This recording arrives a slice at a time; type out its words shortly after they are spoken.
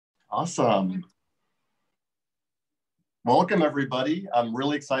Awesome. Welcome, everybody. I'm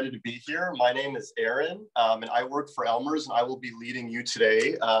really excited to be here. My name is Aaron, and I work for Elmer's, and I will be leading you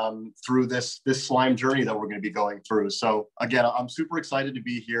today through this slime journey that we're going to be going through. So again, I'm super excited to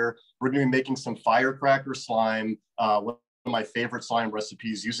be here. We're going to be making some Firecracker slime, one of my favorite slime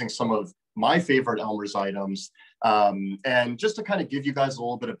recipes, using some of my favorite Elmer's items. And just to kind of give you guys a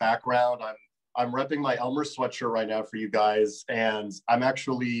little bit of background, I'm repping my Elmer's sweatshirt right now for you guys, and I'm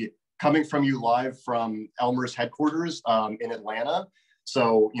actually coming from you live from Elmer's headquarters in Atlanta.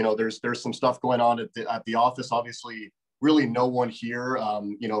 So, there's some stuff going on at the office. Obviously, really no one here,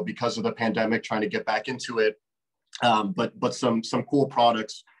 because of the pandemic, trying to get back into it. But some cool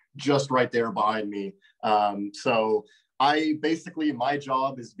products just right there behind me. So my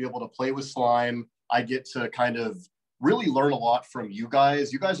job is to be able to play with slime. I get to kind of really learn a lot from you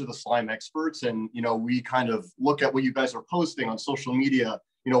guys. You guys are the slime experts, and we kind of look at what you guys are posting on social media.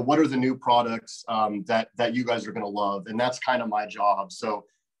 What are the new products that you guys are going to love? And that's kind of my job. So,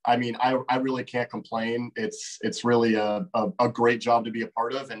 I mean, I really can't complain. It's really a great job to be a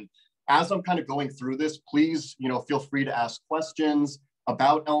part of. And as I'm kind of going through this, please, feel free to ask questions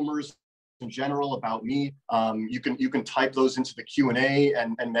about Elmer's in general, about me. You can type those into the Q&A,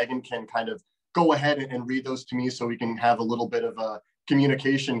 and Megan can kind of go ahead and read those to me so we can have a little bit of a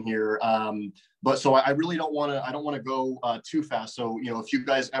communication here. But so I really don't want to go too fast. So, if you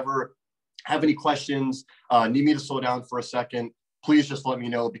guys ever have any questions, need me to slow down for a second, please just let me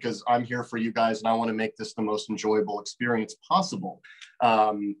know, because I'm here for you guys and I want to make this the most enjoyable experience possible.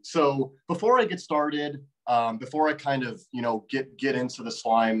 So before I get started, before I kind of, get into the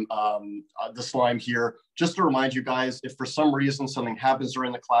slime here, just to remind you guys, if for some reason something happens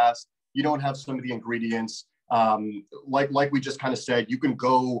during the class, you don't have some of the ingredients, like we just kind of said, you can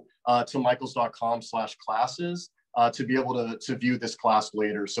go to michaels.com/classes to be able to view this class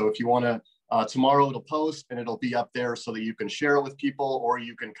later. So if you want to, tomorrow it'll post and it'll be up there so that you can share it with people, or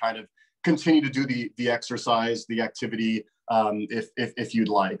you can kind of continue to do the exercise, the activity, if you'd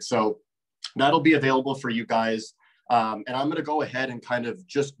like. So that'll be available for you guys. And I'm going to go ahead and kind of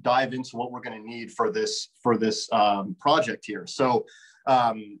just dive into what we're going to need for this project here. So,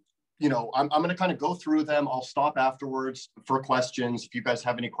 I'm going to kind of go through them. I'll stop afterwards for questions. If you guys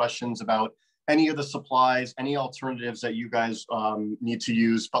have any questions about any of the supplies, any alternatives that you guys need to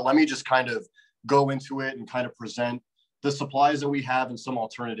use. But let me just kind of go into it and kind of present the supplies that we have and some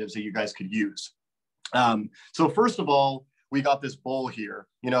alternatives that you guys could use. So first of all, we got this bowl here.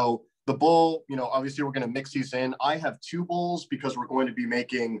 The bowl, obviously we're going to mix these in. I have two bowls because we're going to be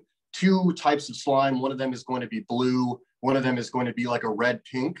making two types of slime. One of them is going to be blue. One of them is going to be like a red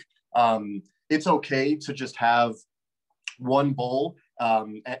pink. It's okay to just have one bowl.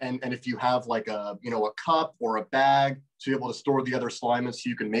 And if you have like a cup or a bag to be able to store the other slime in so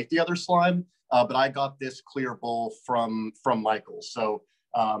you can make the other slime. But I got this clear bowl from Michaels. So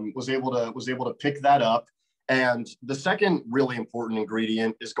was able to pick that up. And the second really important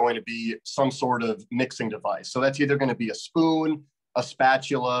ingredient is going to be some sort of mixing device. So that's either going to be a spoon, a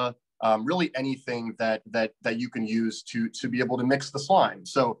spatula, really anything that you can use to be able to mix the slime.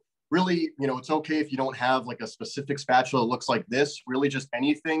 So really, it's okay if you don't have like a specific spatula that looks like this. Really, just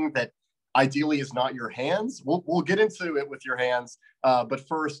anything that ideally is not your hands. We'll get into it with your hands, but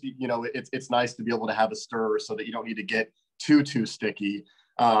first, it's nice to be able to have a stir so that you don't need to get too sticky.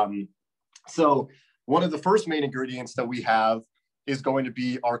 So one of the first main ingredients that we have is going to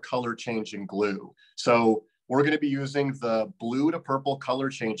be our color changing glue. So we're going to be using the blue to purple color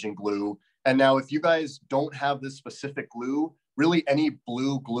changing glue. And now, if you guys don't have this specific glue, really any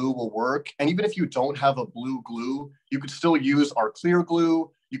blue glue will work. And even if you don't have a blue glue, you could still use our clear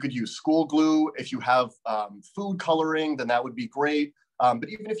glue. You could use school glue. If you have food coloring, then that would be great. But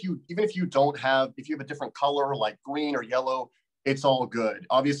even if you don't have, if you have a different color like green or yellow, it's all good.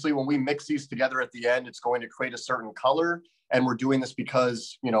 Obviously, when we mix these together at the end, it's going to create a certain color. And we're doing this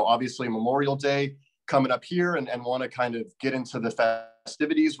because, obviously Memorial Day coming up here, and want to kind of get into the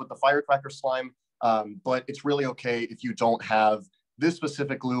festivities with the Firecracker slime. But it's really okay if you don't have this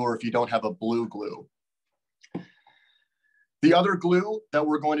specific glue, or if you don't have a blue glue. The other glue that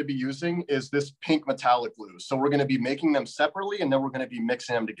we're going to be using is this pink metallic glue. So we're going to be making them separately, and then we're going to be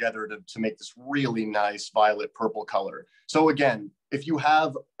mixing them together to make this really nice violet purple color. So again, if you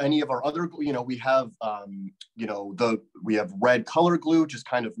have any of our other, we have, we have red color glue, just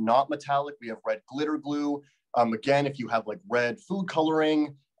kind of not metallic. We have red glitter glue. Again, if you have like red food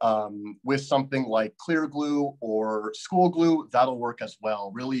coloring, with something like clear glue or school glue, that'll work as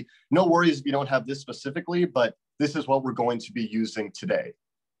well. Really, no worries if you don't have this specifically, but this is what we're going to be using today.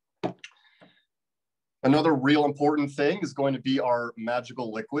 Another real important thing is going to be our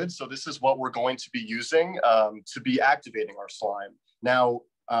magical liquid. So this is what we're going to be using to be activating our slime. Now,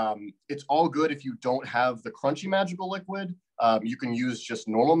 it's all good if you don't have the crunchy magical liquid. You can use just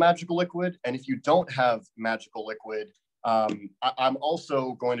normal magical liquid. And if you don't have magical liquid, I'm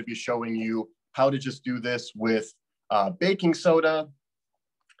also going to be showing you how to just do this with baking soda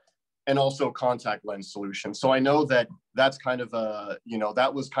and also contact lens solution. So I know that that's kind of a,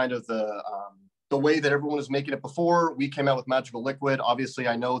 that was kind of the way that everyone was making it before. We came out with magical liquid. Obviously,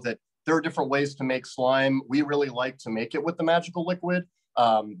 I know that there are different ways to make slime. We really like to make it with the magical liquid,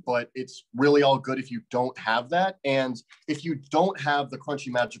 but it's really all good if you don't have that. And if you don't have the crunchy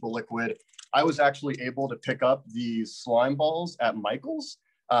magical liquid, I was actually able to pick up these slime balls at Michael's.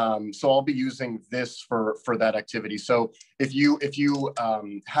 So I'll be using this for that activity. So if you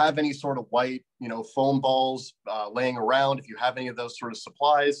have any sort of white, foam balls laying around, if you have any of those sort of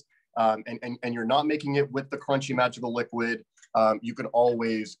supplies, and you're not making it with the crunchy magical liquid, you can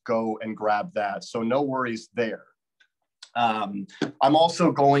always go and grab that. So no worries there. I'm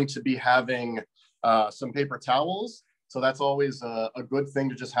also going to be having some paper towels. So that's always a good thing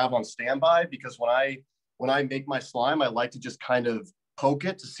to just have on standby, because when I make my slime, I like to just kind of poke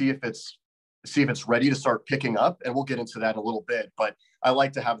it to see if it's ready to start picking up, and we'll get into that in a little bit. But I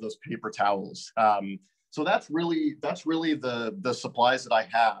like to have those paper towels. So that's really the supplies that I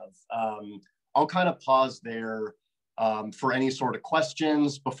have. I'll kind of pause there for any sort of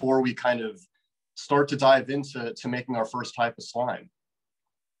questions before we kind of start to dive into making our first type of slime.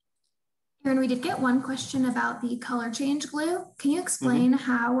 Aaron, we did get one question about the color change glue. Can you explain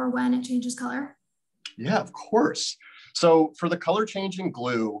how or when it changes color? Yeah, of course. So for the color changing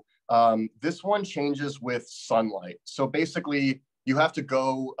glue, this one changes with sunlight. So basically, you have to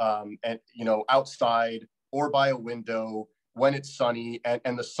go and outside or by a window when it's sunny,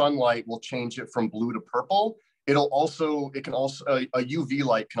 and the sunlight will change it from blue to purple. A UV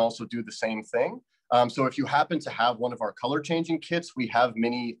light can also do the same thing. So if you happen to have one of our color changing kits, we have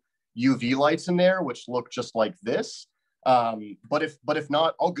mini UV lights in there, which look just like this. But if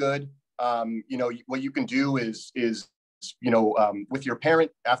not, all good. What you can do is with your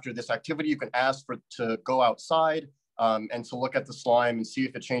parent after this activity, you can ask to go outside and to look at the slime and see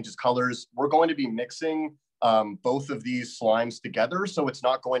if it changes colors. We're going to be mixing both of these slimes together, so it's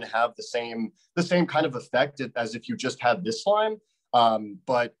not going to have the same kind of effect as if you just had this slime.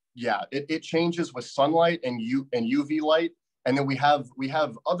 But yeah, it changes with sunlight and UV light. And then we have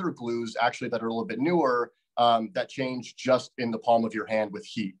other glues actually that are a little bit newer that change just in the palm of your hand with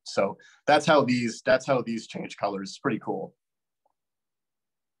heat. So that's how these change colors. It's pretty cool.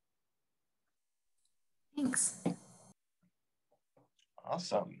 Thanks.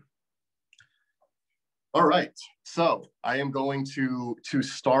 Awesome. All right, so I am going to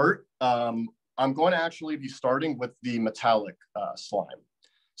start. I'm going to actually be starting with the metallic slime.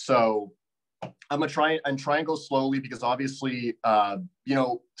 So I'm gonna try and go slowly, because obviously,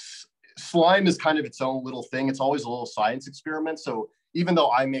 slime is kind of its own little thing. It's always a little science experiment. So even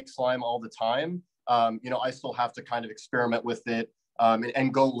though I make slime all the time, I still have to kind of experiment with it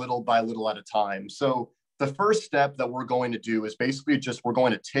and go little by little at a time. So the first step that we're going to do is basically we're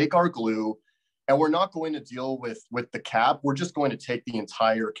going to take our glue, and we're not going to deal with the cap. We're just going to take the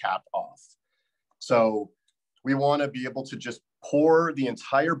entire cap off. So we want to be able to just pour the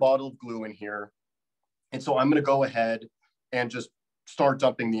entire bottle of glue in here. And so I'm going to go ahead and just start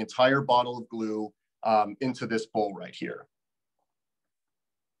dumping the entire bottle of glue into this bowl right here.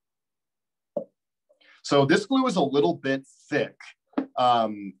 So this glue is a little bit thick.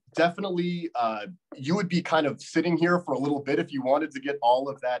 Definitely, you would be kind of sitting here for a little bit if you wanted to get all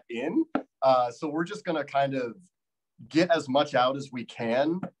of that in. So we're just going to kind of get as much out as we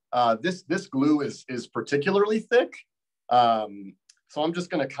can. This glue is particularly thick. So I'm just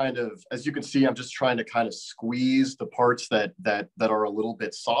going to kind of, as you can see, I'm just trying to kind of squeeze the parts that are a little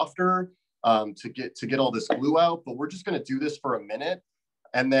bit softer to get all this glue out. But we're just going to do this for a minute.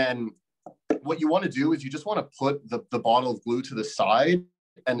 And then what you want to do is you just want to put the bottle of glue to the side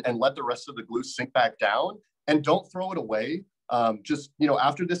and let the rest of the glue sink back down, and don't throw it away. Just,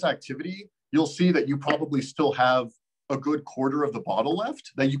 after this activity, you'll see that you probably still have a good quarter of the bottle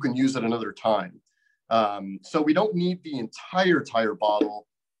left that you can use at another time. So we don't need the entire bottle,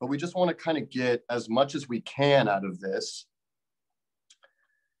 but we just want to kind of get as much as we can out of this.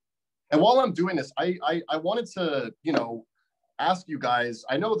 And while I'm doing this, I wanted to, ask you guys,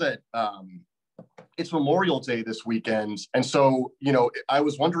 I know that it's Memorial Day this weekend. And so, I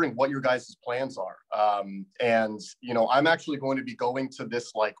was wondering what your guys' plans are. I'm actually going to be going to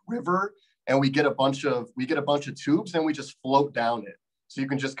this river, and we get a bunch of tubes, and we just float down it. So you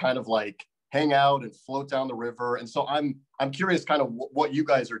can just kind of hang out and float down the river. And so I'm curious kind of what you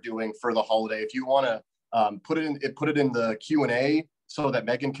guys are doing for the holiday. If you want to put it in the Q&A so that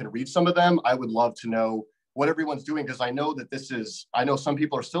Megan can read some of them, I would love to know what everyone's doing, because I know that I know some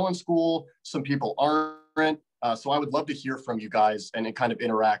people are still in school, some people aren't. So I would love to hear from you guys and kind of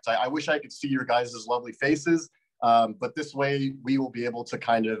interact. I wish I could see your guys' lovely faces, but this way we will be able to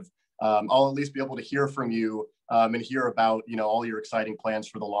kind of, I'll at least be able to hear from you and hear about, all your exciting plans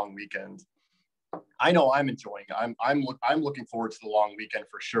for the long weekend. I know I'm enjoying it. I'm looking forward to the long weekend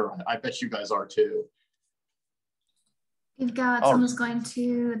for sure. I bet you guys are too. We've got someone's going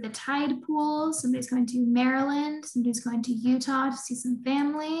to the tide pool, somebody's going to Maryland, somebody's going to Utah to see some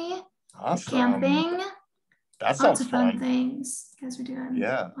family. Awesome. Camping. That sounds lots of fun things. You guys are doing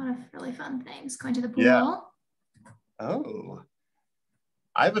a lot of really fun things. Going to the pool. Yeah. Oh.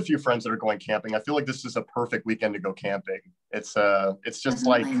 I have a few friends that are going camping. I feel like this is a perfect weekend to go camping. It's just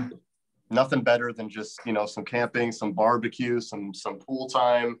like nothing better than just, some camping, some barbecue, some pool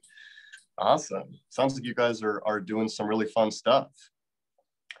time. Awesome. Sounds like you guys are doing some really fun stuff.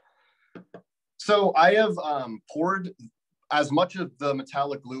 So I have poured as much of the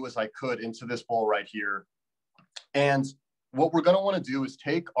metallic glue as I could into this bowl right here. And what we're going to want to do is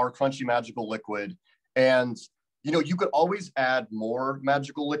take our crunchy magical liquid, and you could always add more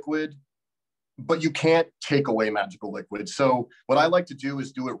magical liquid, but you can't take away magical liquid. So what I like to do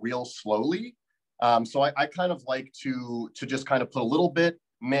is do it real slowly. So I kind of like to just kind of put a little bit,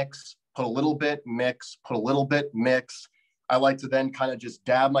 mix, put a little bit, mix, put a little bit, mix. I like to then kind of just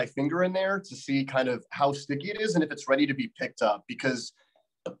dab my finger in there to see kind of how sticky it is and if it's ready to be picked up. Because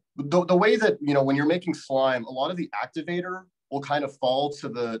the way that, when you're making slime, a lot of the activator will kind of fall to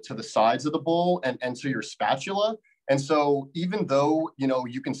the sides of the bowl and to your spatula. And so even though,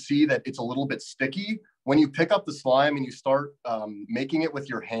 you can see that it's a little bit sticky, when you pick up the slime and you start making it with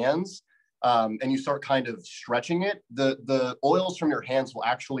your hands, and you start kind of stretching it, the oils from your hands will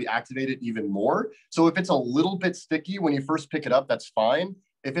actually activate it even more. So if it's a little bit sticky when you first pick it up, that's fine.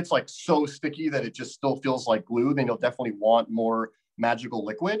 If it's like so sticky that it just still feels like glue, then you'll definitely want more magical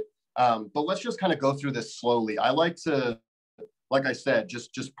liquid. But let's just kind of go through this slowly. I like to, like I said,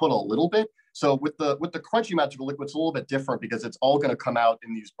 just put a little bit. So with the crunchy magical liquid, it's a little bit different because it's all going to come out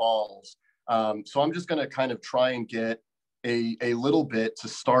in these balls. So I'm just going to kind of try and get a little bit to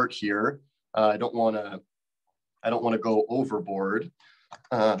start here. I don't want to go overboard.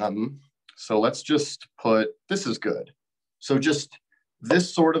 So let's just put, this is good. So just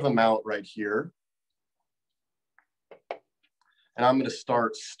this sort of amount right here. And I'm going to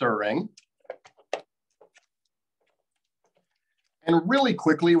start stirring. And really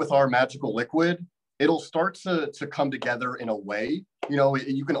quickly with our magical liquid, it'll start to come together in a way.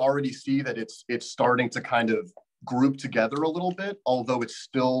 You can already see that it's starting to kind of group together a little bit, although it's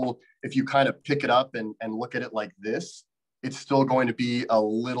still, if you kind of pick it up and look at it like this, it's still going to be a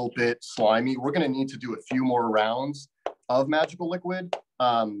little bit slimy. We're going to need to do a few more rounds of magical liquid.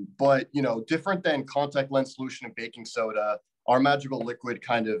 But, different than contact lens solution and baking soda, our magical liquid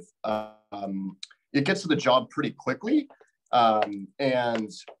kind of, it gets to the job pretty quickly.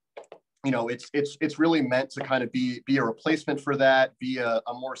 And it's really meant to kind of be a replacement for that, be a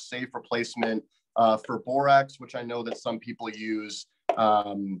more safe replacement for borax, which I know that some people use.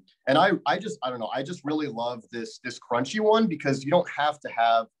 And I don't know, I just really love this crunchy one because you don't have to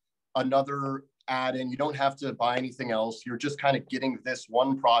have another add-in, you don't have to buy anything else. You're just kind of getting this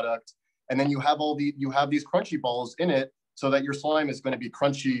one product, and then you have these crunchy balls in it so that your slime is going to be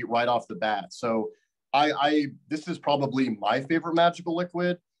crunchy right off the bat. So this is probably my favorite magical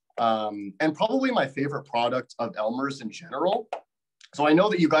liquid, and probably my favorite product of Elmer's in general. So I know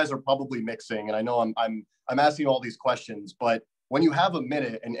that you guys are probably mixing, and I know I'm asking all these questions, but when you have a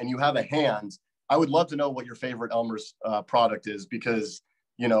minute and you have a hand, I would love to know what your favorite Elmer's product is, because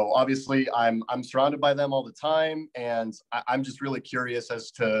obviously I'm surrounded by them all the time, and I'm just really curious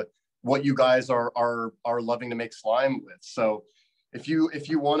as to what you guys are loving to make slime with. So if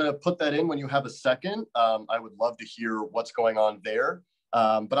you want to put that in when you have a second, I would love to hear what's going on there.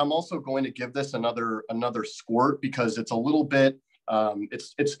 But I'm also going to give this another squirt because it's a little bit,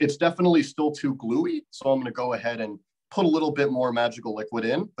 it's definitely still too gluey. So I'm going to go ahead and put a little bit more magical liquid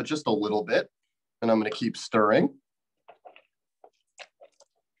in, but just a little bit. And I'm going to keep stirring.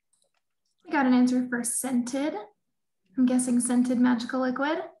 We got an answer for scented. I'm guessing scented magical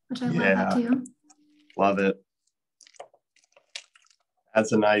liquid, which I love that too. Love it.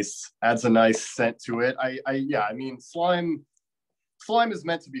 Adds a nice scent to it. I mean, slime is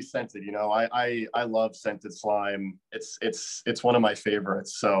meant to be scented. I love scented slime. It's one of my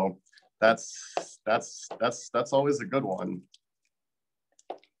favorites. So that's always a good one.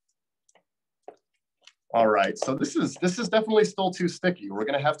 All right, so this is definitely still too sticky. We're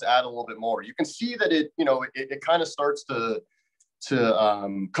gonna have to add a little bit more. You can see that it kind of starts to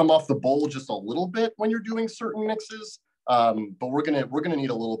come off the bowl just a little bit when you're doing certain mixes, but we're gonna need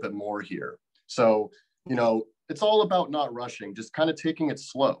a little bit more here. So it's all about not rushing, just kind of taking it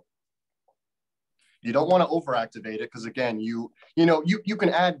slow. You don't want to overactivate it because again, you can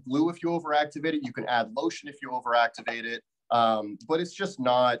add glue if you overactivate it. You can add lotion if you overactivate it, but it's just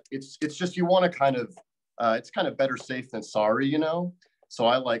not. It's just you want to kind of. It's kind of better safe than sorry, So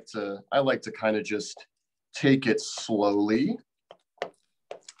I like to kind of just take it slowly.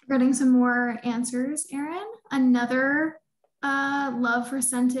 Getting some more answers, Aaron. Another love for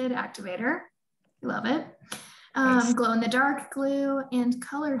scented activator. We love it. Nice. Glow in the dark glue and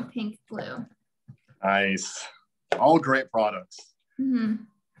colored pink glue. Nice. All great products. Mm-hmm.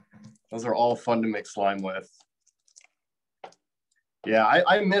 Those are all fun to make slime with. Yeah,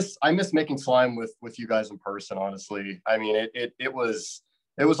 I miss making slime with you guys in person, honestly. I mean, it was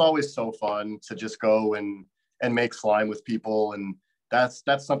always so fun to just go and make slime with people, and that's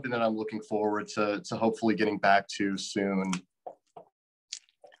something that I'm looking forward to hopefully getting back to soon.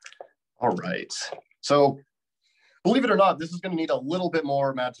 All right. So believe it or not, this is going to need a little bit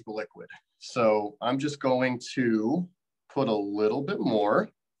more magical liquid. So I'm just going to put a little bit more.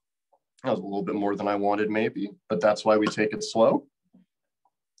 That was a little bit more than I wanted maybe, but that's why we take it slow.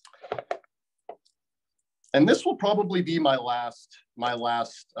 And this will probably be my last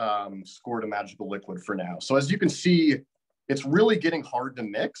squirt of magical liquid for now. So as you can see, it's really getting hard to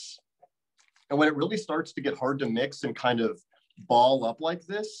mix. And when it really starts to get hard to mix and kind of ball up like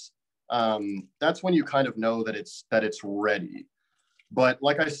this, that's when you kind of know that it's ready. But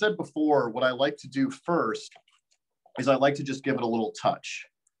like I said before, what I like to do first is I like to just give it a little touch.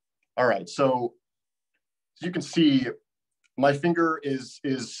 All right, so as you can see, my finger is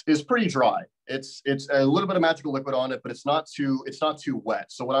pretty dry. It's a little bit of magical liquid on it, but it's not too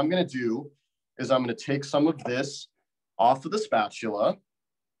wet. So what I'm going to do is I'm going to take some of this off of the spatula.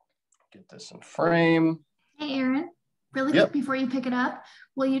 Get this in frame. Hey, Aaron, really quick before you pick it up,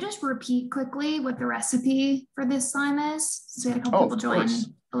 will you just repeat quickly what the recipe for this slime is? So we had a couple people join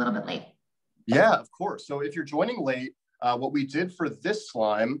a little bit late. Yeah, of course. So if you're joining late, what we did for this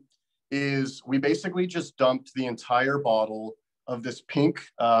slime is we basically just dumped the entire bottle of this pink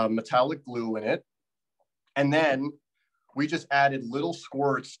metallic glue in it. And then we just added little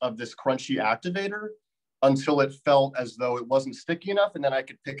squirts of this crunchy activator until it felt as though it wasn't sticky enough, and then I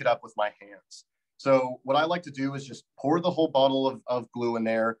could pick it up with my hands. So what I like to do is just pour the whole bottle of glue in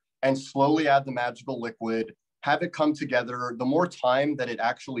there and slowly add the magical liquid, have it come together. The more time that it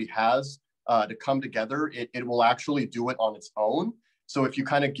actually has to come together, it will actually do it on its own. So if you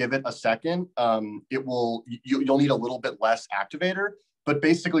kind of give it a second, you'll need a little bit less activator. But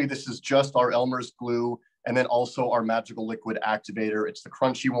basically, this is just our Elmer's glue and then also our magical liquid activator. It's the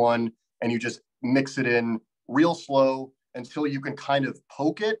crunchy one, and you just mix it in real slow until you can kind of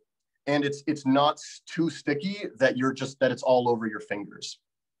poke it, and it's not too sticky that it's all over your fingers.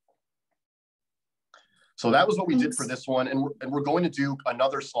 So that was what we did for this one, and we're going to do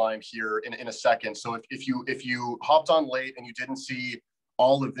another slime here in a second. So if you hopped on late and you didn't see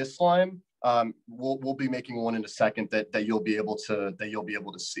all of this slime, we'll be making one in a second that you'll be able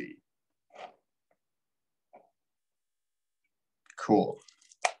to see. Cool.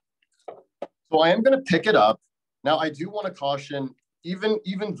 So I am going to pick it up. Now I do want to caution,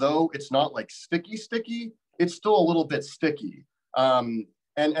 even though it's not like sticky, it's still a little bit sticky.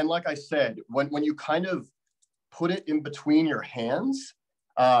 And like I said, when you kind of put it in between your hands,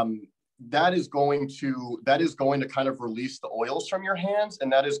 that is going to kind of release the oils from your hands,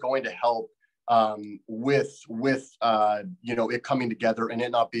 and that is going to help with it coming together and it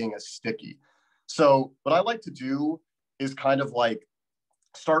not being as sticky. So what I like to do is kind of like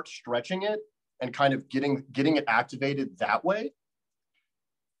start stretching it and kind of getting it activated that way.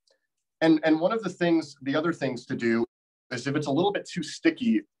 And one of the other things to do is if it's a little bit too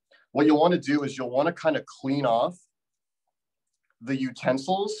sticky, what you'll want to do is you'll want to kind of clean off the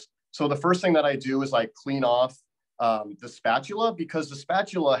utensils. So the first thing that I do is I clean off the spatula, because the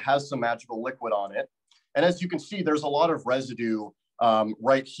spatula has some magical liquid on it. And as you can see, there's a lot of residue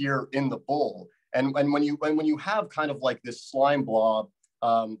right here in the bowl. And when you have kind of like this slime blob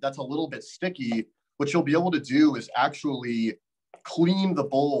that's a little bit sticky, what you'll be able to do is actually clean the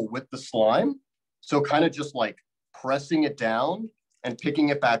bowl with the slime. So kind of just like pressing it down and picking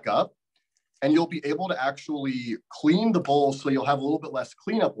it back up. And you'll be able to actually clean the bowl, so you'll have a little bit less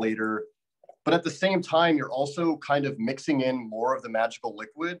cleanup later. But at the same time, you're also kind of mixing in more of the magical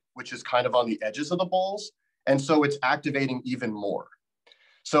liquid, which is kind of on the edges of the bowls. And so it's activating even more.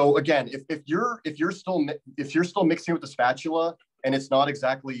 So again, if you're still mixing with the spatula and it's not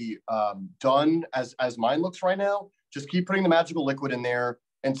exactly done as mine looks right now, just keep putting the magical liquid in there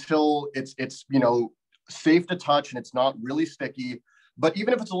until it's safe to touch and it's not really sticky. But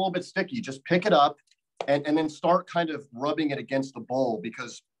even if it's a little bit sticky, just pick it up and then start kind of rubbing it against the bowl,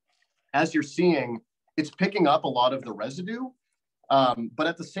 because as you're seeing, it's picking up a lot of the residue. But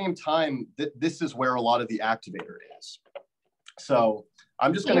at the same time, this is where a lot of the activator is. So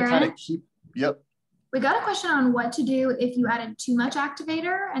I'm just going to kind of keep, yep. We got a question on what to do if you added too much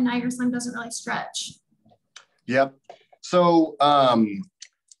activator and now your slime doesn't really stretch. Yep. So the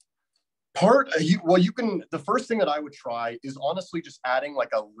first thing that I would try is honestly just adding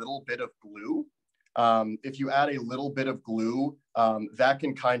like a little bit of glue. If you add a little bit of glue, that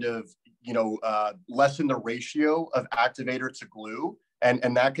can kind of, lessen the ratio of activator to glue.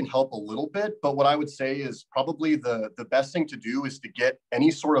 And that can help a little bit. But what I would say is probably the best thing to do is to get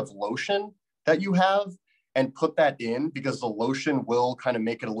any sort of lotion that you have and put that in, because the lotion will kind of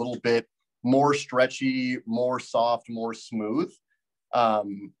make it a little bit more stretchy, more soft, more smooth.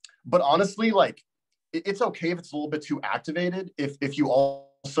 But honestly, like it's okay if it's a little bit too activated. If you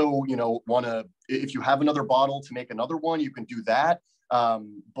also, if you have another bottle to make another one, you can do that.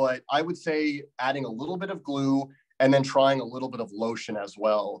 But I would say adding a little bit of glue and then trying a little bit of lotion as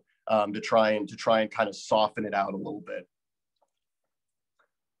well, to try and kind of soften it out a little bit.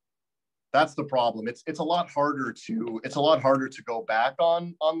 That's the problem. It's a lot harder to go back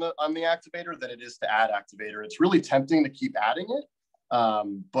on the activator than it is to add activator. It's really tempting to keep adding it.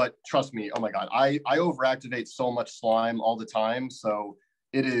 But trust me, oh my God, I overactivate so much slime all the time. So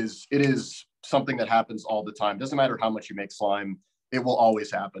it is something that happens all the time. Doesn't matter how much you make slime, it will always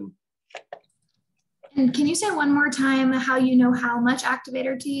happen. And can you say one more time how you know how much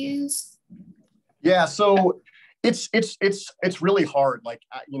activator to use? Yeah, so it's really hard. Like,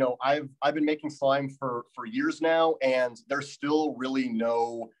 I've been making slime for years now, and there's still really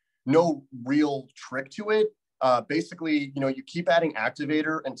no real trick to it. Basically, you keep adding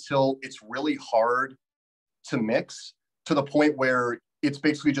activator until it's really hard to mix, to the point where it's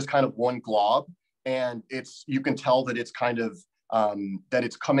basically just kind of one glob, and you can tell that it's kind of that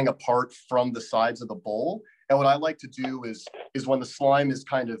it's coming apart from the sides of the bowl. And what I like to do is when the slime is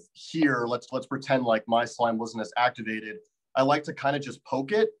kind of here, let's pretend like my slime wasn't as activated. I like to kind of just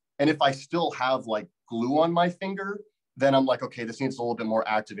poke it. And if I still have like glue on my finger, then I'm like, okay, this needs a little bit more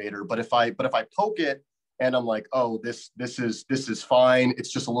activator. But if I poke it and I'm like, oh, this is fine,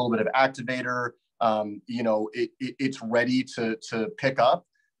 it's just a little bit of activator, it's ready to pick up,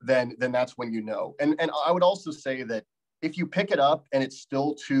 then that's when you know. And I would also say that if you pick it up and it's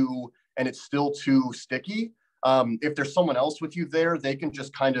still too sticky, if there's someone else with you there, they can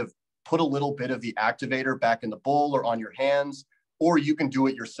just kind of put a little bit of the activator back in the bowl or on your hands, or you can do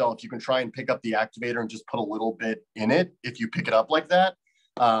it yourself. You can try and pick up the activator and just put a little bit in it if you pick it up like that.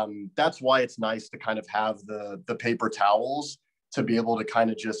 That's why it's nice to kind of have the paper towels to be able to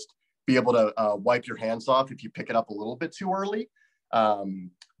kind of just be able to wipe your hands off if you pick it up a little bit too early.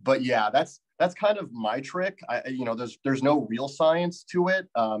 But yeah, that's kind of my trick. There's no real science to it.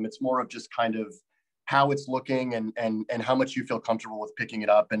 It's more of just kind of how it's looking and how much you feel comfortable with picking it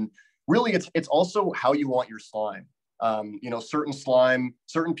up. And really, it's also how you want your slime.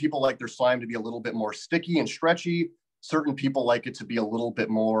 Certain people like their slime to be a little bit more sticky and stretchy. Certain people like it to be a little bit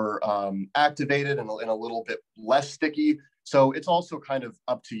more activated and a little bit less sticky. So it's also kind of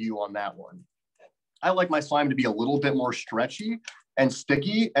up to you on that one. I like my slime to be a little bit more stretchy and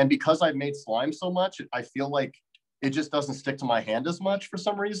sticky. And because I've made slime so much, I feel like it just doesn't stick to my hand as much for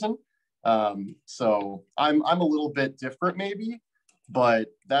some reason. So I'm a little bit different maybe, but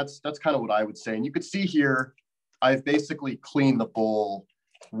that's kind of what I would say. And you could see here, I've basically cleaned the bowl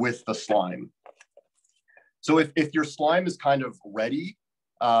with the slime. So if your slime is kind of ready,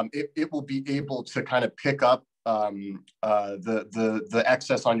 it will be able to kind of pick up the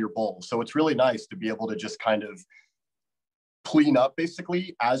excess on your bowl. So it's really nice to be able to just kind of clean up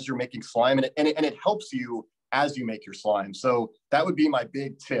basically as you're making slime, and it helps you as you make your slime. So that would be my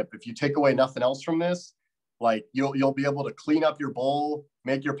big tip. If you take away nothing else from this, like you'll be able to clean up your bowl,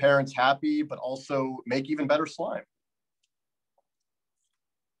 make your parents happy, but also make even better slime.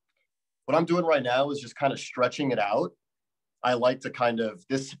 What I'm doing right now is just kind of stretching it out. I like to kind of,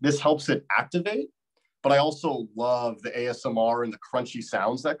 this helps it activate, but I also love the ASMR and the crunchy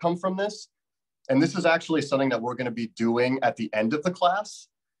sounds that come from this. And this is actually something that we're going to be doing at the end of the class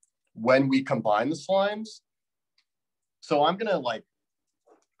when we combine the slimes. So I'm going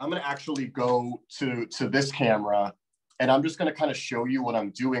to actually go to this camera, and I'm just going to kind of show you what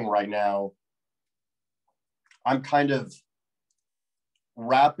I'm doing right now. I'm kind of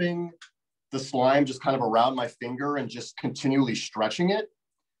wrapping the slime just kind of around my finger and just continually stretching it.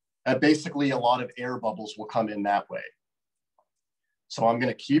 And basically a lot of air bubbles will come in that way. So I'm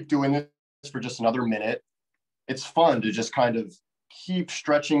gonna keep doing this for just another minute. It's fun to just kind of keep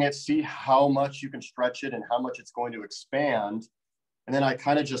stretching it, see how much you can stretch it and how much it's going to expand. And then I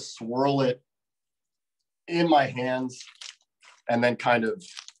kind of just swirl it in my hands and then kind of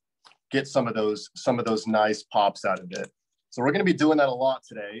get some of those nice pops out of it. So we're going to be doing that a lot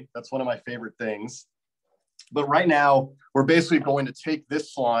today. That's one of my favorite things. But right now, we're basically going to take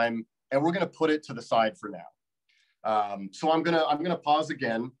this slime and we're going to put it to the side for now. So I'm gonna pause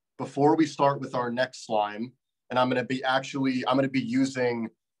again before we start with our next slime, and I'm going to be using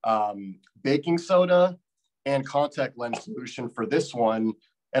baking soda and contact lens solution for this one,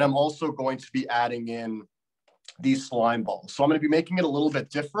 and I'm also going to be adding in these slime balls. So I'm going to be making it a little bit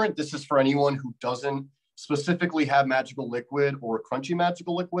different. This is for anyone who doesn't specifically have magical liquid or crunchy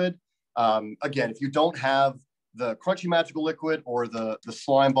magical liquid. Again, if you don't have the crunchy magical liquid or the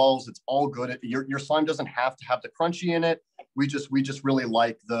slime balls, it's all good. Your slime doesn't have to have the crunchy in it. We just really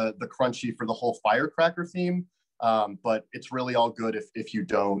like the crunchy for the whole Firecracker theme, but it's really all good if you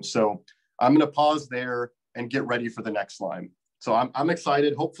don't. So I'm going to pause there and get ready for the next slime. So I'm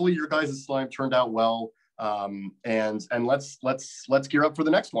excited. Hopefully your guys' slime turned out well, and let's gear up for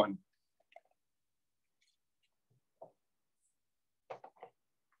the next one.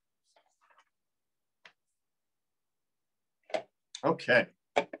 Okay,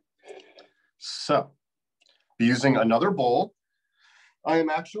 so using another bowl, I am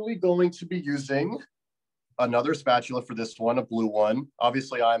actually going to be using another spatula for this one, a blue one.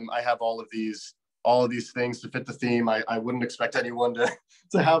 Obviously, I have all of these things to fit the theme. I wouldn't expect anyone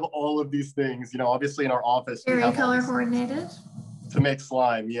to have all of these things. You know, obviously in our office, very color coordinated to make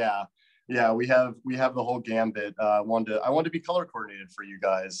slime. Yeah, we have the whole gambit. I want to be color coordinated for you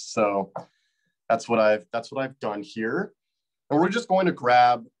guys. So that's what I've done here. And we're just going to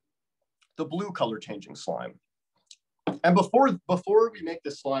grab the blue color changing slime. And before we make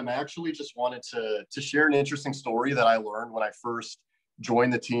this slime, I actually just wanted to share an interesting story that I learned when I first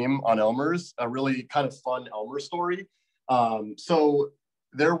joined the team on Elmer's, a really kind of fun Elmer story. So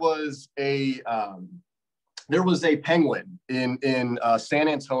there was a penguin in San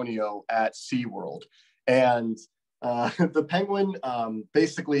Antonio at SeaWorld. And the penguin,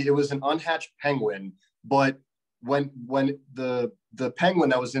 basically it was an unhatched penguin, but when the penguin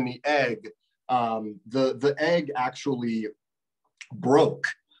that was in the egg, the egg actually broke.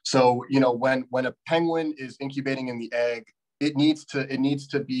 So, you know, when a penguin is incubating in the egg, it needs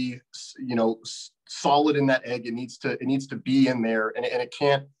to be, you know, solid in that egg. It needs to be in there, and it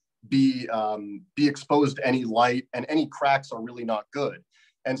can't be exposed to any light, and any cracks are really not good.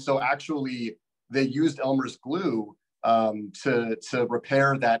 And so actually they used Elmer's glue to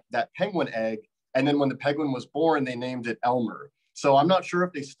repair that penguin egg. And then when the penguin was born, they named it Elmer. So I'm not sure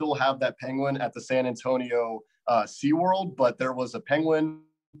if they still have that penguin at the San Antonio SeaWorld, but there was a penguin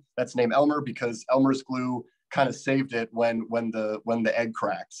that's named Elmer because Elmer's glue kind of saved it when the egg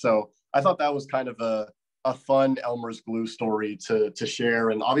cracked. So I thought that was kind of a fun Elmer's glue story to share.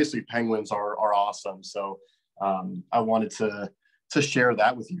 And obviously penguins are awesome. So I wanted to share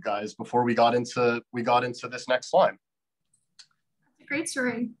that with you guys before we got into this next slime. That's a great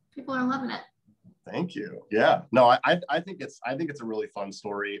story. People are loving it. Thank you. Yeah, no, I think it's a really fun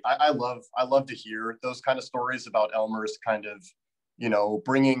story. I love to hear those kind of stories about Elmer's kind of, you know,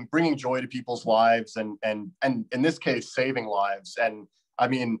 bringing joy to people's lives and in this case saving lives. And I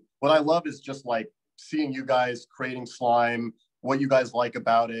mean, what I love is just like seeing you guys creating slime, what you guys like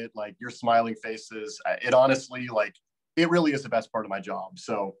about it, like your smiling faces. It honestly, like, it really is the best part of my job.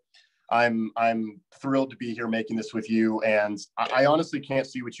 So I'm thrilled to be here making this with you, and I honestly can't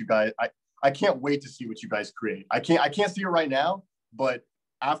see what you guys. I can't wait to see what you guys create. I can't see it right now, but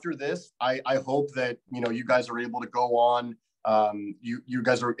after this, I hope that, you know, you guys are able to go on. You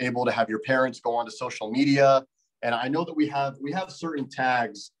guys are able to have your parents go on to social media, and I know that we have certain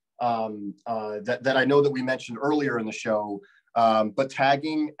tags that I know that we mentioned earlier in the show. But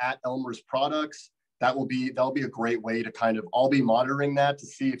tagging at Elmer's products, that'll be a great way to kind of all be monitoring that to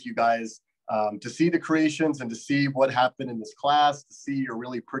see if you guys. To see the creations and to see what happened in this class, to see your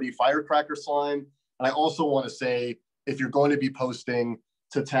really pretty Firecracker slime. And I also want to say, if you're going to be posting,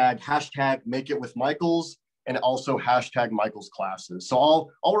 to tag hashtag Make It With Michaels and also hashtag Michaels classes. So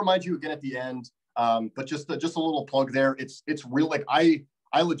I'll remind you again at the end, but just a little plug there. It's real, like I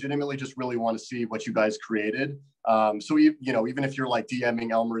legitimately just really want to see what you guys created. So you know, even if you're like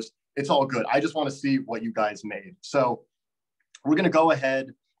DMing Elmer's, it's all good. I just want to see what you guys made. So we're going to go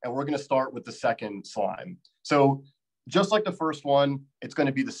ahead and we're going to start with the second slime. So just like the first one, it's going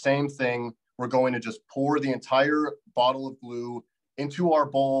to be the same thing. We're going to just pour the entire bottle of glue into our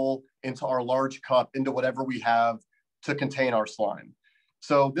bowl, into our large cup, into whatever we have to contain our slime.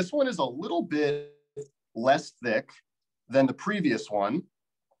 So this one is a little bit less thick than the previous one.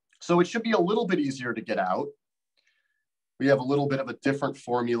 So it should be a little bit easier to get out. We have a little bit of a different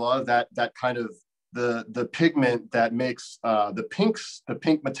formula that kind of the pigment that makes the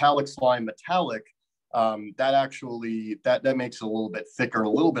pink metallic slime metallic, that makes it a little bit thicker and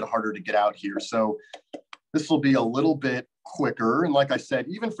a little bit harder to get out here. So this will be a little bit quicker. And like I said,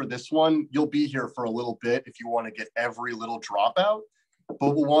 even for this one, you'll be here for a little bit if you want to get every little drop out. But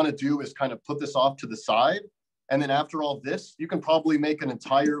what we'll want to do is kind of put this off to the side. And then after all this, you can probably make an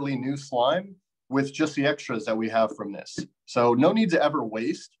entirely new slime with just the extras that we have from this. So no need to ever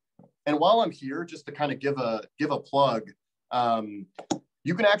waste. And while I'm here, just to kind of give a plug,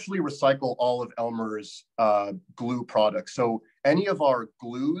 you can actually recycle all of Elmer's glue products. So any of our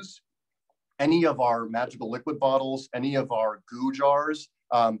glues, any of our magical liquid bottles, any of our goo jars,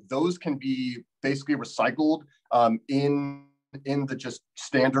 those can be basically recycled in the just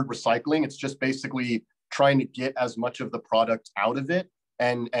standard recycling. It's just basically trying to get as much of the product out of it,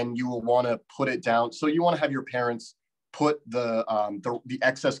 and you will want to put it down. So you want to have your parents put the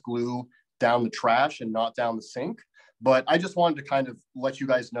excess glue down the trash and not down the sink. But I just wanted to kind of let you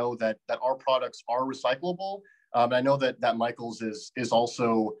guys know that our products are recyclable. I know that Michael's is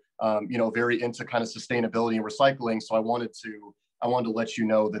also very into kind of sustainability and recycling. So I wanted to let you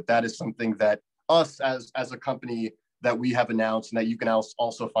know that is something that us as a company that we have announced and that you can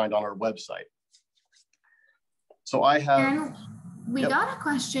also find on our website. So I have. And we got a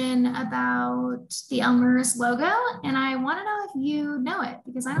question about the Elmer's logo, and I want to know if you know it,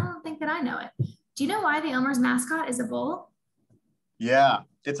 because I don't think that I know it. Do you know why the Elmer's mascot is a bull? Yeah,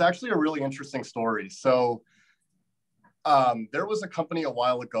 it's actually a really interesting story. So there was a company a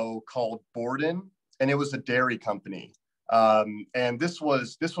while ago called Borden, and it was a dairy company. And this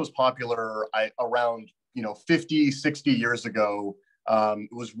was popular around 50, 60 years ago. It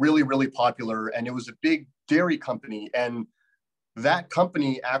was really, really popular, and it was a big dairy company. And that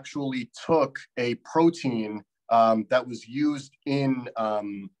company actually took a protein that was used in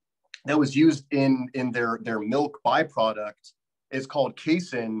their milk byproduct. It's called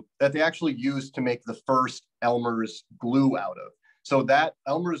casein, that they actually used to make the first Elmer's glue out of. So that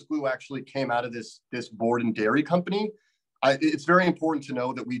Elmer's glue actually came out of this Borden dairy company. It's very important to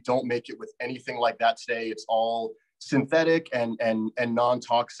know that we don't make it with anything like that today. It's all synthetic and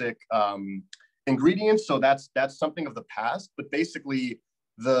non-toxic ingredients. So that's something of the past. But basically,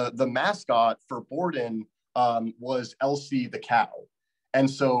 the mascot for Borden was Elsie the cow. And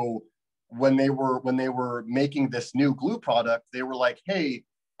so when they were making this new glue product, they were like, hey,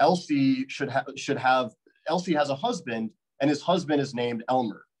 Elsie Elsie has a husband, and his husband is named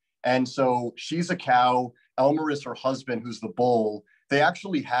Elmer. And so she's a cow. Elmer is her husband, who's the bull. They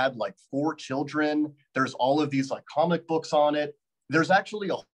actually had like 4 children. There's all of these like comic books on it. There's actually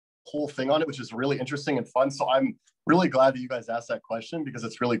a whole thing on it, which is really interesting and fun. So I'm really glad that you guys asked that question, because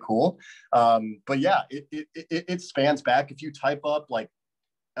it's really cool. But yeah, it spans back. If you type up like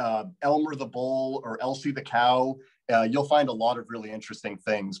Elmer the bull or Elsie the cow, you'll find a lot of really interesting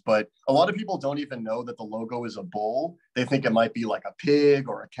things. But a lot of people don't even know that the logo is a bull. They think it might be like a pig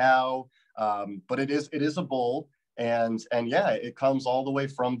or a cow, but it is a bull. And yeah, it comes all the way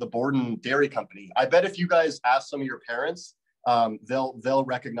from the Borden Dairy Company. I bet if you guys ask some of your parents, they'll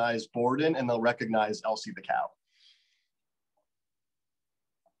recognize Borden and they'll recognize Elsie the cow.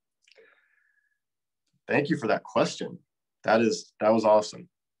 Thank you for that question. That was awesome.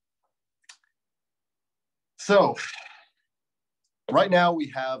 So right now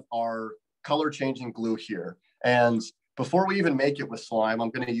we have our color changing glue here. And before we even make it with slime,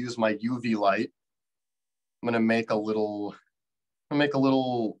 I'm going to use my UV light. I'm going to make a little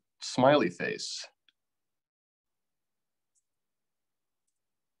smiley face.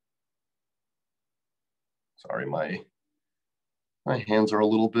 Sorry, my hands are a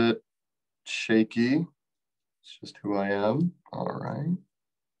little bit shaky. It's just who I am. All right.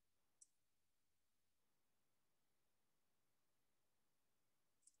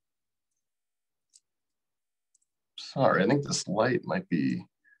 Sorry, I think this light might be,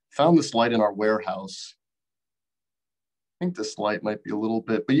 found this light in our warehouse. I think this light might be a little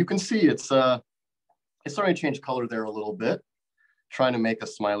bit, but you can see it's starting to change color there a little bit. Trying to make a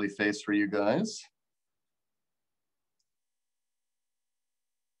smiley face for you guys.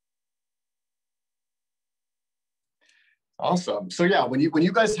 Awesome. So yeah, when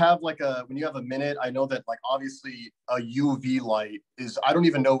you guys have when you have a minute, I know that like obviously a UV light is, I don't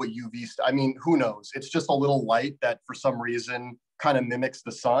even know what I mean, who knows? It's just a little light that for some reason kind of mimics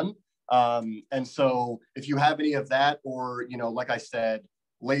the sun. And so if you have any of that, or like I said,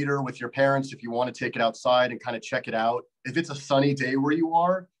 later with your parents, if you want to take it outside and kind of check it out, if it's a sunny day where you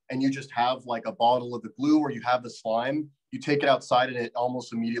are and you just have like a bottle of the glue or you have the slime, you take it outside and it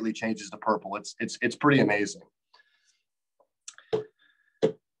almost immediately changes to purple. It's pretty amazing.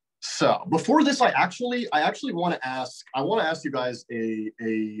 So before this, I actually want to ask you guys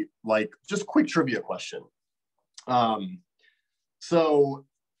a like just quick trivia question. So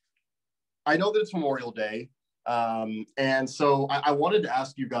I know that it's Memorial Day, and so I wanted to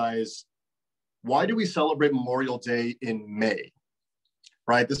ask you guys, why do we celebrate Memorial Day in May?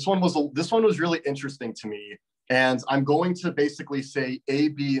 Right. This one was really interesting to me, and I'm going to basically say A,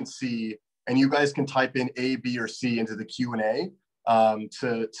 B, and C, and you guys can type in A, B, or C into the Q&A.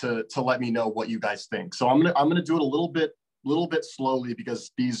 To let me know what you guys think. So I'm gonna do it a little bit slowly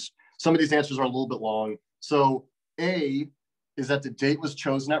because some of these answers are a little bit long. So A is that the date was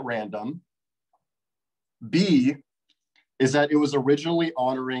chosen at random. B is that it was originally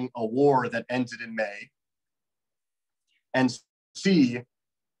honoring a war that ended in May. And C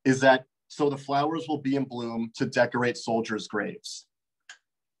is that so the flowers will be in bloom to decorate soldiers' graves.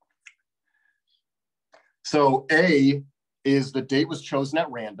 So A is the date was chosen at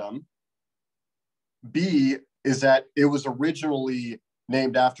random. B is that it was originally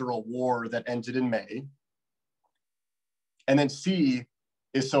named after a war that ended in May. And then C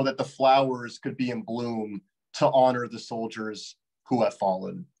is so that the flowers could be in bloom to honor the soldiers who have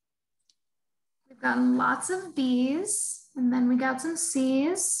fallen. We've gotten lots of B's, and then we got some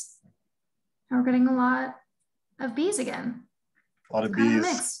C's. And we're getting a lot of B's again. A lot of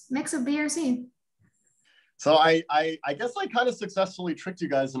B's. Mix of B or C. So I guess I kind of successfully tricked you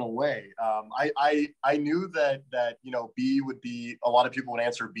guys in a way. I knew that B would be, a lot of people would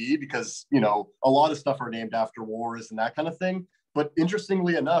answer B because a lot of stuff are named after wars and that kind of thing. But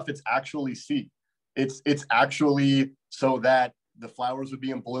interestingly enough, it's actually C. It's actually so that the flowers would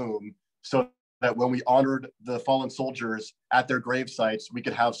be in bloom, so that when we honored the fallen soldiers at their grave sites, we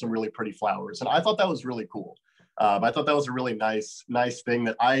could have some really pretty flowers. And I thought that was really cool. I thought that was a really nice thing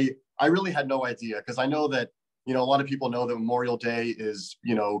that I really had no idea, because I know that, a lot of people know that Memorial Day is,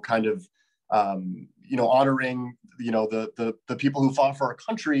 kind of, honoring, the people who fought for our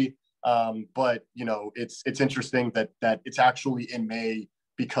country. But, it's interesting that it's actually in May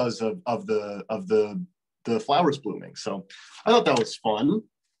because of the flowers blooming. So I thought that was fun.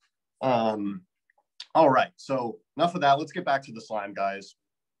 All right. So enough of that. Let's get back to the slime, guys.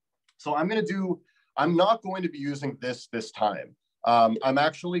 So I'm not going to be using this time. I'm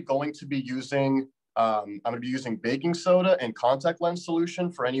actually going to be using, baking soda and contact lens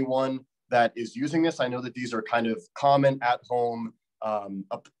solution for anyone that is using this. I know that these are kind of common at home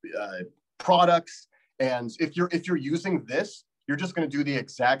products. And if you're using this, you're just going to do the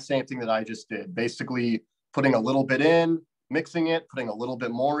exact same thing that I just did. Basically putting a little bit in, mixing it, putting a little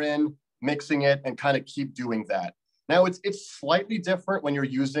bit more in, mixing it, and kind of keep doing that. Now it's slightly different when you're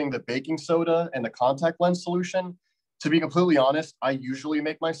using the baking soda and the contact lens solution. To be completely honest, I usually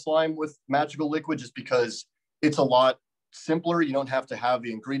make my slime with magical liquid just because it's a lot simpler. You don't have to have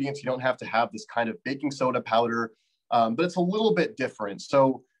the ingredients. You don't have to have this kind of baking soda powder, but it's a little bit different.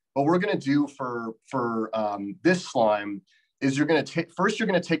 So what we're going to do for this slime is you're going to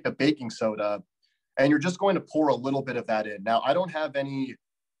take the baking soda and you're just going to pour a little bit of that in. Now, I don't have any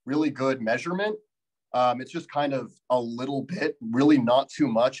really good measurement. It's just kind of a little bit, really not too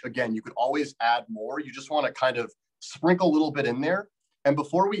much. Again, you could always add more. You just want to kind of sprinkle a little bit in there. And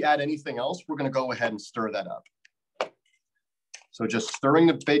before we add anything else, we're going to go ahead and stir that up. So just stirring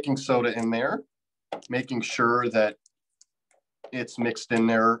the baking soda in there, making sure that it's mixed in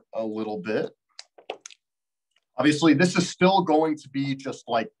there a little bit. Obviously, this is still going to be just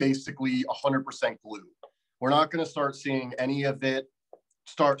like basically 100% glue. We're not going to start seeing any of it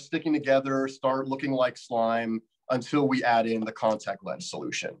start sticking together, start looking like slime until we add in the contact lens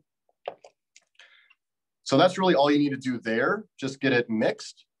solution. So that's really all you need to do there. Just get it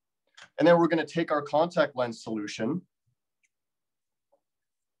mixed. And then we're going to take our contact lens solution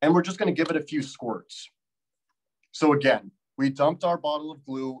and we're just going to give it a few squirts. So again, we dumped our bottle of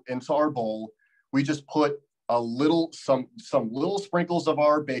glue into our bowl. We just put some little sprinkles of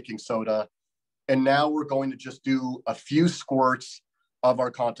our baking soda. And now we're going to just do a few squirts of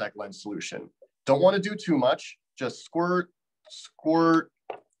our contact lens solution. Don't want to do too much, just squirt, squirt,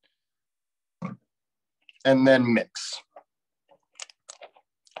 and then mix.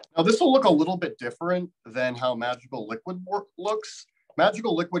 Now this will look a little bit different than how magical liquid looks.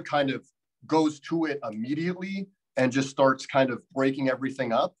 Magical liquid kind of goes to it immediately and just starts kind of breaking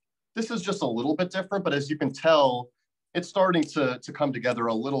everything up. This is just a little bit different, but as you can tell, it's starting to come together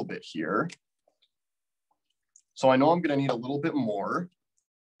a little bit here. So I know I'm going to need a little bit more.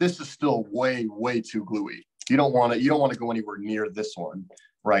 This is still way, way too gluey. You don't want to go anywhere near this one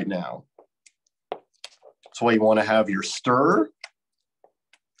right now. That's why you want to have your stir.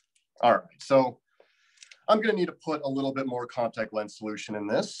 All right, so I'm going to need to put a little bit more contact lens solution in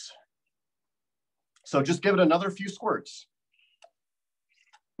this. So just give it another few squirts.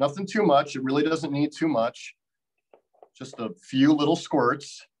 Nothing too much. It really doesn't need too much. Just a few little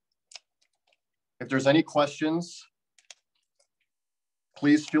squirts. If there's any questions,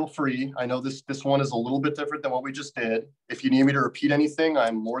 please feel free. I know this one is a little bit different than what we just did. If you need me to repeat anything,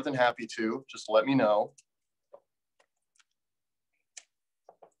 I'm more than happy to. Just let me know.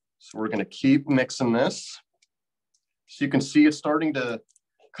 So we're going to keep mixing this. So you can see it's starting to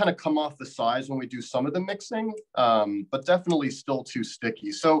kind of come off the sides when we do some of the mixing, but definitely still too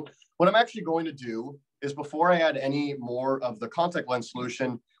sticky. So what I'm actually going to do is before I add any more of the contact lens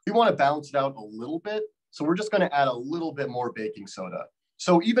solution, we want to balance it out a little bit. So we're just going to add a little bit more baking soda.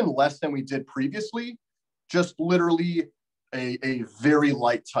 So even less than we did previously, just literally a very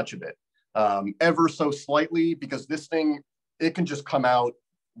light touch of it, ever so slightly, because this thing, it can just come out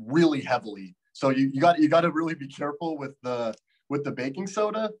really heavily. So you got to really be careful with the baking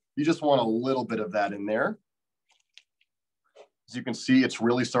soda. You just want a little bit of that in there. As you can see, it's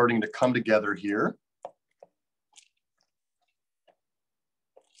really starting to come together here.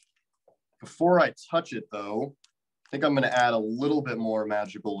 Before I touch it though, I think I'm going to add a little bit more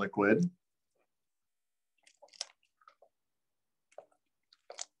magical liquid.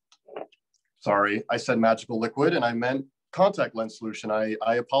 Sorry, I said magical liquid and I meant contact lens solution. I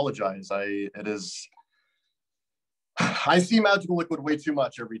apologize. I see magical liquid way too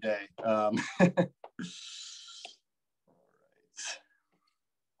much every day. All right.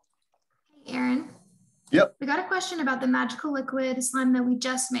 Hey, Aaron. Yep. We got a question about the magical liquid slime that we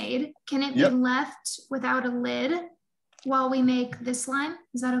just made. Can it be left without a lid while we make this slime?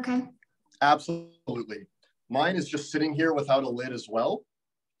 Is that okay? Absolutely. Mine is just sitting here without a lid as well.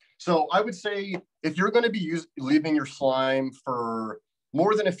 So I would say if you're going to be leaving your slime for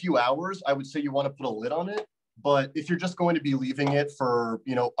more than a few hours, I would say you want to put a lid on it. But if you're just going to be leaving it for,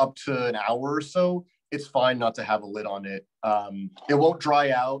 up to an hour or so, it's fine not to have a lid on it. It won't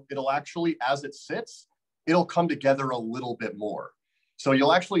dry out. It'll actually, as it sits, it'll come together a little bit more. So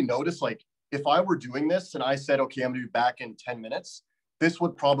you'll actually notice, like, if I were doing this and I said, okay, I'm going to be back in 10 minutes, this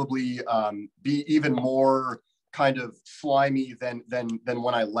would probably be even more kind of slimy than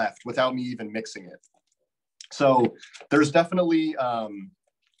when I left without me even mixing it. So there's definitely,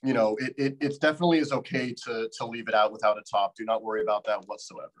 it definitely is okay to leave it out without a top. Do not worry about that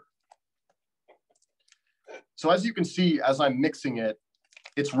whatsoever. So as you can see, as I'm mixing it,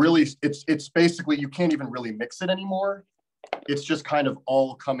 it's basically, you can't even really mix it anymore. It's just kind of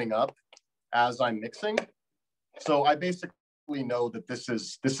all coming up as I'm mixing. So I basically know that this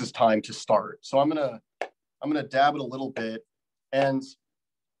is time to start. So I'm gonna dab it a little bit, and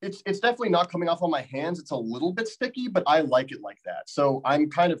it's definitely not coming off on my hands. It's a little bit sticky, but I like it like that. So I'm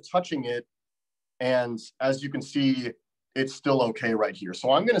kind of touching it, and as you can see, it's still okay right here.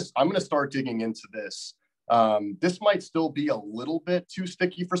 So I'm gonna start digging into this. This might still be a little bit too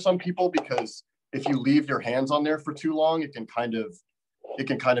sticky for some people, because if you leave your hands on there for too long, it can kind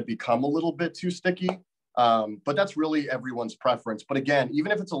of become a little bit too sticky. But that's really everyone's preference. But again,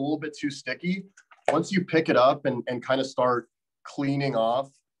 even if it's a little bit too sticky, once you pick it up and kind of start cleaning off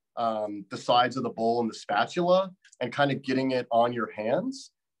the sides of the bowl and the spatula and kind of getting it on your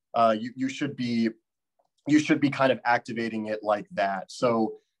hands, you should be kind of activating it like that.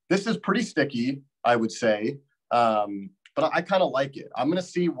 So this is pretty sticky, I would say, but I kind of like it. I'm going to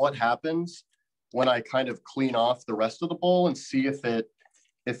see what happens when I kind of clean off the rest of the bowl and see if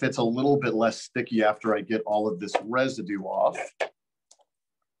it's a little bit less sticky after I get all of this residue off.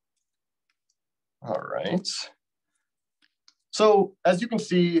 All right. So as you can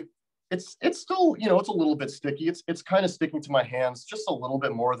see, it's still, it's a little bit sticky. It's kind of sticking to my hands just a little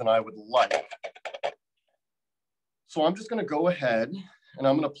bit more than I would like. So I'm just going to go ahead and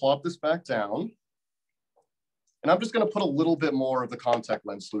I'm going to plop this back down. And I'm just going to put a little bit more of the contact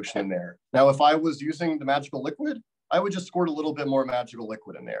lens solution in there. Now, if I was using the magical liquid, I would just squirt a little bit more magical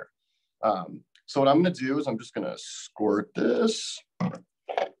liquid in there. So what I'm going to do is I'm just going to squirt this.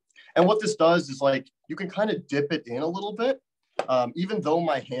 And what this does is, like, you can kind of dip it in a little bit. Even though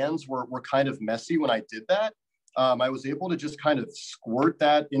my hands were kind of messy when I did that, I was able to just kind of squirt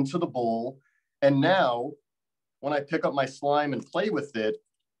that into the bowl. And now when I pick up my slime and play with it,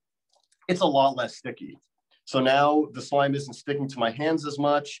 it's a lot less sticky. So now the slime isn't sticking to my hands as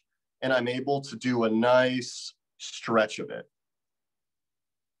much, and I'm able to do a nice stretch of it.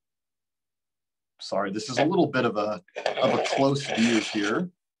 Sorry, this is a little bit of a close view here,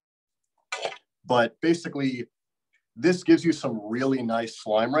 but basically this gives you some really nice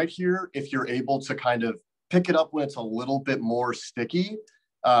slime right here if you're able to kind of pick it up when it's a little bit more sticky,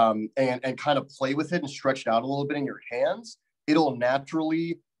 and kind of play with it and stretch it out a little bit in your hands. It'll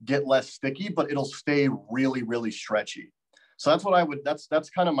naturally get less sticky, but it'll stay really, really stretchy. So that's what I would, that's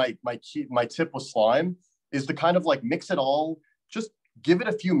kind of my tip with slime, is to kind of like mix it all, just give it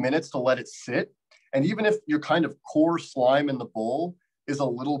a few minutes to let it sit. And even if your kind of core slime in the bowl is a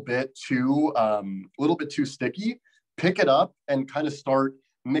little bit too sticky, pick it up and kind of start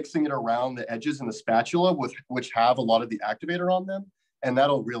mixing it around the edges in the spatula, which have a lot of the activator on them, and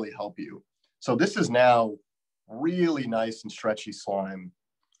that'll really help you. So this is now really nice and stretchy slime,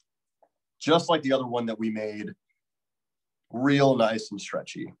 just like the other one that we made, real nice and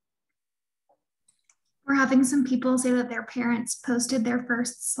stretchy. We're having some people say that their parents posted their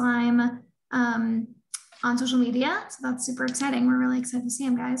first slime on social media. So that's super exciting. We're really excited to see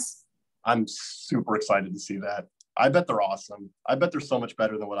them, guys. I'm super excited to see that. I bet they're awesome. I bet they're so much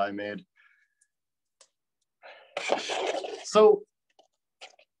better than what I made. So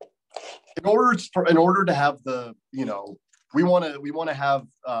in order to have the, you know, we want to have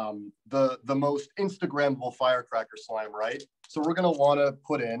the most Instagrammable firecracker slime, right? So we're going to want to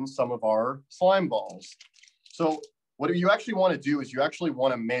put in some of our slime balls. So what you actually want to do is you actually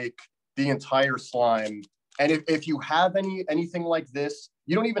want to make the entire slime. And if you have anything like this,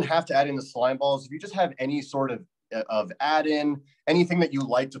 you don't even have to add in the slime balls. If you just have any sort of add-in, anything that you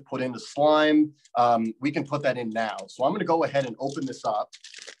like to put into slime, we can put that in now. So I'm going to go ahead and open this up.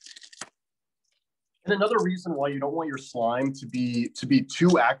 And another reason why you don't want your slime to be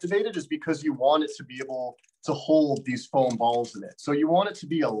too activated is because you want it to be able to hold these foam balls in it. So you want it to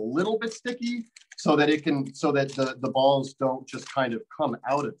be a little bit sticky so that the balls don't just kind of come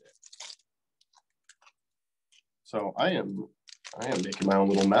out of it. So I am making my own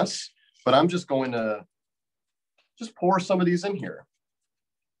little mess, but I'm just going to just pour some of these in here.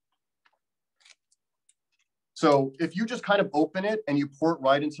 So if you just kind of open it and you pour it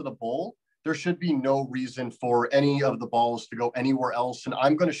right into the bowl, there should be no reason for any of the balls to go anywhere else. And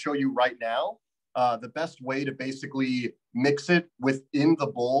I'm going to show you right now the best way to basically mix it within the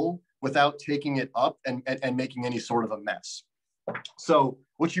bowl without taking it up and making any sort of a mess. So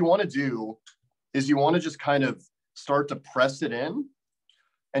what you want to do is you want to just kind of start to press it in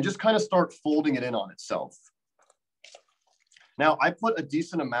and just kind of start folding it in on itself. Now, I put a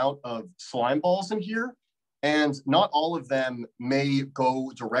decent amount of slime balls in here, and not all of them may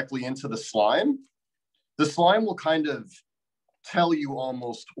go directly into the slime. The slime will kind of tell you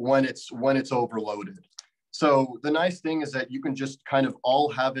almost when it's overloaded. So the nice thing is that you can just kind of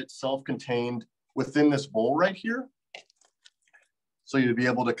all have it self-contained within this bowl right here. So you'd be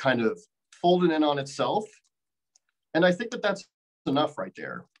able to kind of fold it in on itself. And I think that that's enough right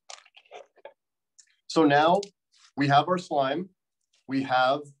there. So now we have our slime. We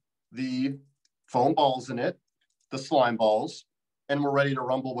have the foam balls in it, the slime balls, and we're ready to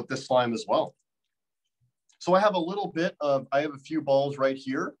rumble with this slime as well. So I have a few balls right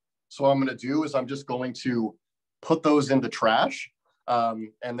here. So what I'm going to do is I'm just going to put those in the trash,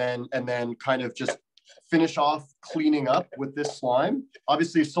 and then kind of just finish off cleaning up with this slime.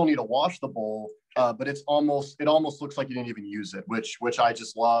 Obviously, you still need to wash the bowl, but it almost looks like you didn't even use it, which I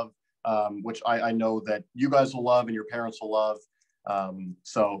just love, which I know that you guys will love and your parents will love.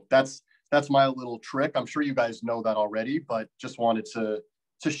 So that's my little trick. I'm sure you guys know that already, but just wanted to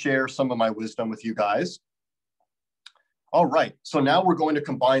share some of my wisdom with you guys. All right, so now we're going to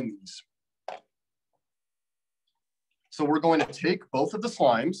combine these. So we're going to take both of the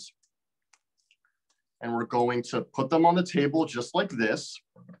slimes and we're going to put them on the table just like this.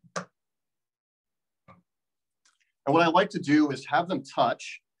 And what I like to do is have them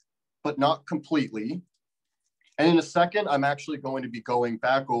touch, but not completely. And in a second, I'm actually going to be going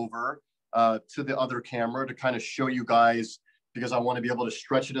back over to the other camera to kind of show you guys, because I want to be able to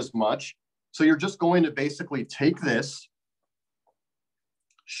stretch it as much. So you're just going to basically take this,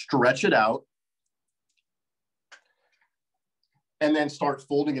 stretch it out, and then start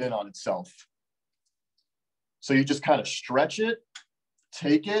folding it in on itself. So you just kind of stretch it,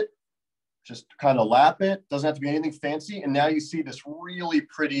 take it, just kind of lap it. Doesn't have to be anything fancy. And now you see this really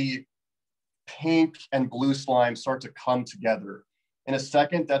pretty pink and blue slime start to come together. In a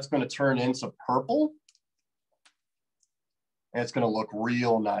second, that's going to turn into purple. and it's going to look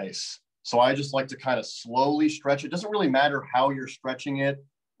real nice. So I just like to kind of slowly stretch. It doesn't really matter how you're stretching it,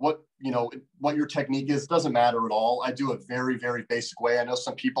 what your technique is, doesn't matter at all. I do a very, very basic way. I know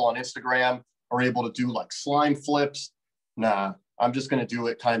some people on Instagram are able to do like slime flips. Nah, I'm just going to do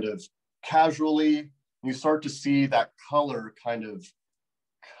it kind of casually. You start to see that color kind of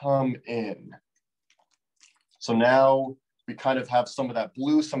come in. So now we kind of have some of that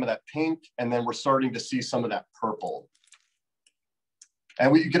blue, some of that pink, and then we're starting to see some of that purple.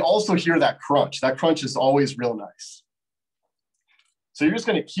 And you can also hear that crunch. That crunch is always real nice. So you're just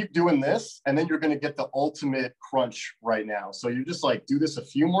going to keep doing this, and then you're going to get the ultimate crunch right now. So you just like do this a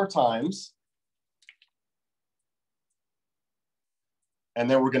few more times. And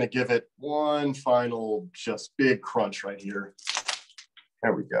then we're going to give it one final just big crunch right here.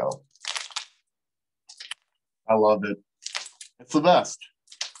 There we go. I love it. It's the best.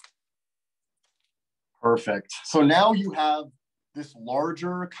 Perfect. So now you have this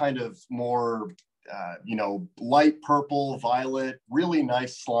larger kind of more, light purple, violet, really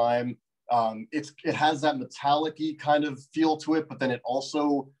nice slime. It has that metallic-y kind of feel to it, but then it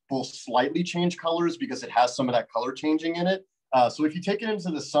also will slightly change colors because it has some of that color changing in it. So if you take it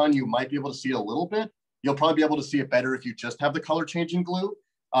into the sun, you might be able to see it a little bit. You'll probably be able to see it better if you just have the color changing glue.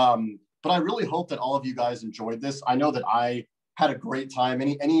 But I really hope that all of you guys enjoyed this. I know that I had a great time.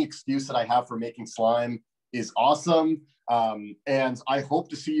 Any excuse that I have for making slime is awesome. And I hope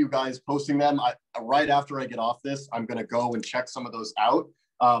to see you guys posting them. Right after I get off this, I'm going to go and check some of those out.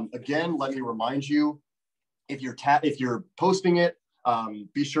 Again, let me remind you, if you're posting it,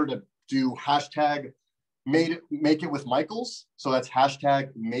 be sure to do hashtag make it with Michaels. So that's hashtag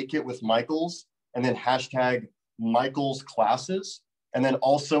make it with Michaels, and then hashtag Michaels classes. And then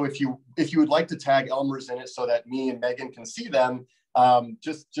also, if you would like to tag Elmer's in it so that me and Megan can see them,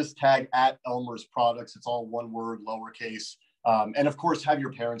 just tag at Elmer's products. It's all one word, lowercase. And of course, have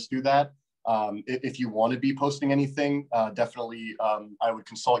your parents do that. If you want to be posting anything, definitely I would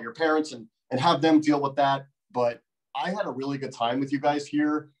consult your parents and have them deal with that. But I had a really good time with you guys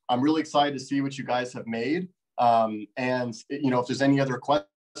here. I'm really excited to see what you guys have made. And if there's any other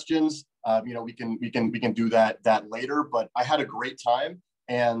questions, we can do that later. But I had a great time,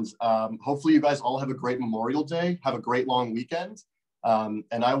 and hopefully you guys all have a great Memorial Day. Have a great long weekend, and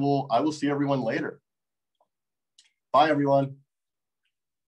I will see everyone later. Bye, everyone.